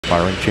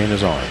Firing chain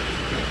is on.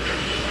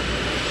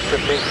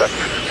 15 seconds.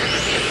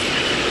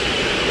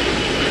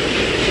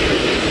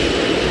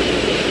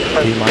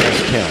 T minus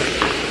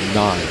 10,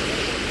 9,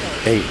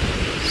 8,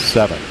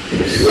 7,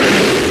 6, 5,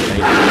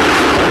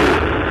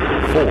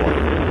 4,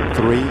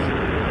 3,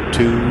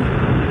 2,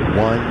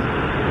 1,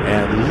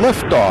 and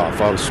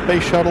liftoff of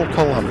Space Shuttle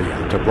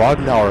Columbia to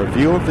broaden our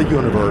view of the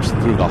universe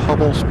through the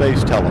Hubble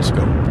Space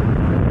Telescope.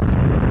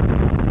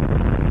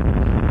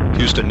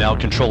 Houston now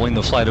controlling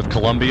the flight of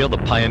Columbia, the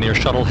Pioneer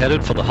shuttle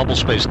headed for the Hubble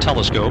Space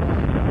Telescope.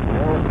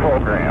 Roll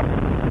program.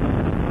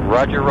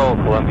 Roger, roll,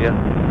 Columbia.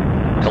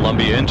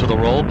 Columbia into the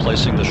roll,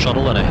 placing the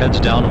shuttle in a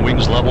heads-down,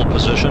 wings-level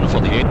position for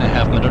the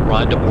 8.5-minute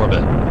ride to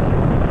orbit.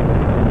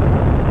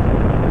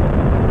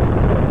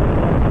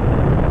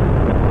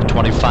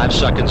 25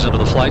 seconds into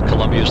the flight,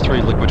 Columbia's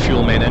 3 liquid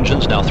fuel main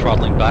engines now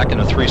throttling back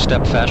in a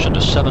 3-step fashion to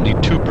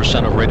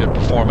 72% of rated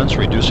performance,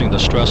 reducing the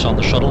stress on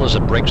the shuttle as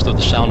it breaks through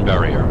the sound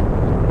barrier.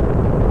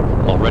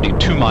 Already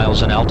 2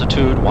 miles in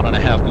altitude,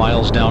 1.5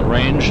 miles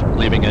downrange,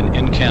 leaving an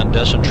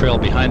incandescent trail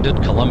behind it.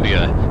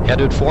 Columbia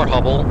headed for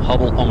Hubble.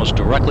 Hubble almost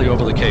directly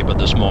over the Cape at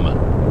this moment.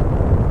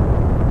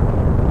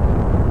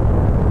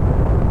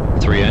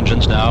 3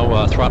 engines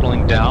now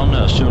throttling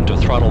down, soon to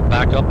throttle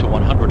back up to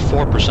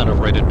 104% of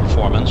rated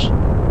performance.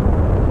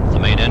 The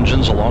main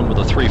engines, along with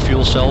the 3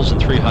 fuel cells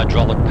and 3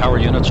 hydraulic power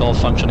units, all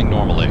functioning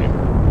normally.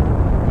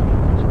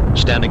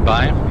 Standing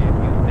by.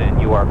 Houston,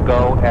 you are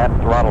go at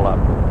throttle up.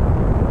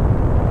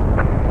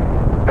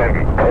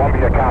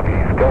 Columbia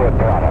copies, go at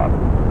throttle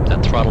up.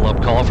 That throttle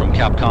up call from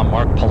Capcom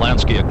Mark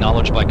Polanski,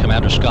 acknowledged by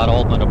Commander Scott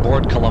Altman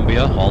aboard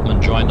Columbia.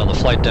 Altman joined on the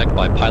flight deck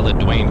by pilot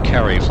Dwayne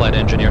Carey, flight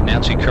engineer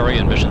Nancy Curry,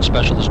 and mission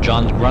specialist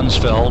John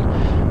Grunsfeld,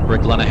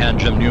 Rick Lenahan,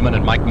 Jim Newman,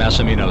 and Mike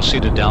Massimino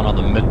seated down on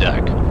the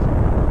middeck.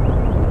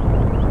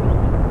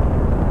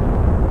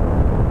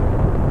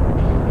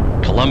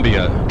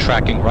 Columbia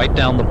tracking right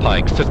down the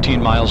pike,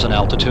 15 miles in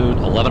altitude,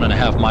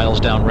 11.5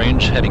 miles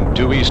downrange, heading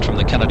due east from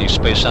the Kennedy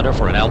Space Center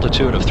for an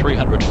altitude of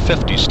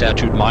 350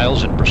 statute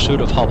miles in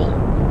pursuit of Hubble.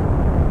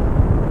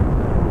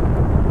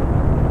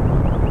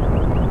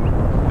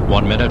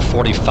 1 minute,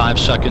 45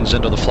 seconds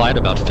into the flight,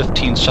 about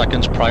 15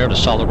 seconds prior to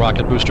solid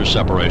rocket booster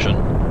separation.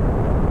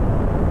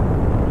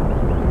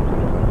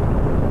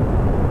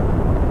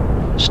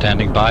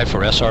 Standing by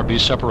for SRB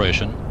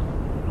separation.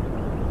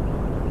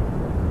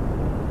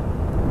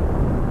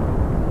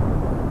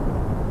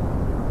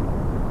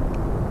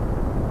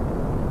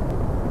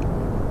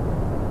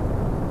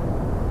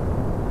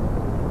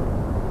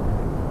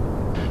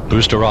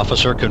 Booster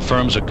officer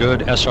confirms a good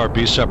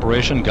SRB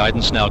separation.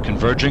 Guidance now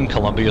converging.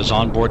 Columbia's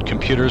onboard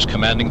computers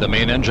commanding the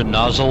main engine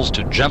nozzles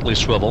to gently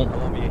swivel.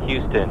 Columbia,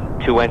 Houston,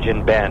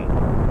 2-engine bend.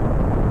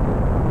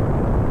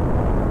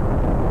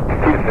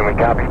 Houston, we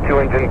copy,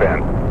 2-engine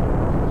bend.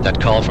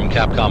 That call from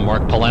Capcom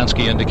Mark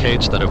Polanski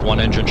indicates that if one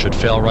engine should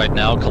fail right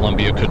now,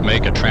 Columbia could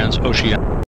make a transoceanic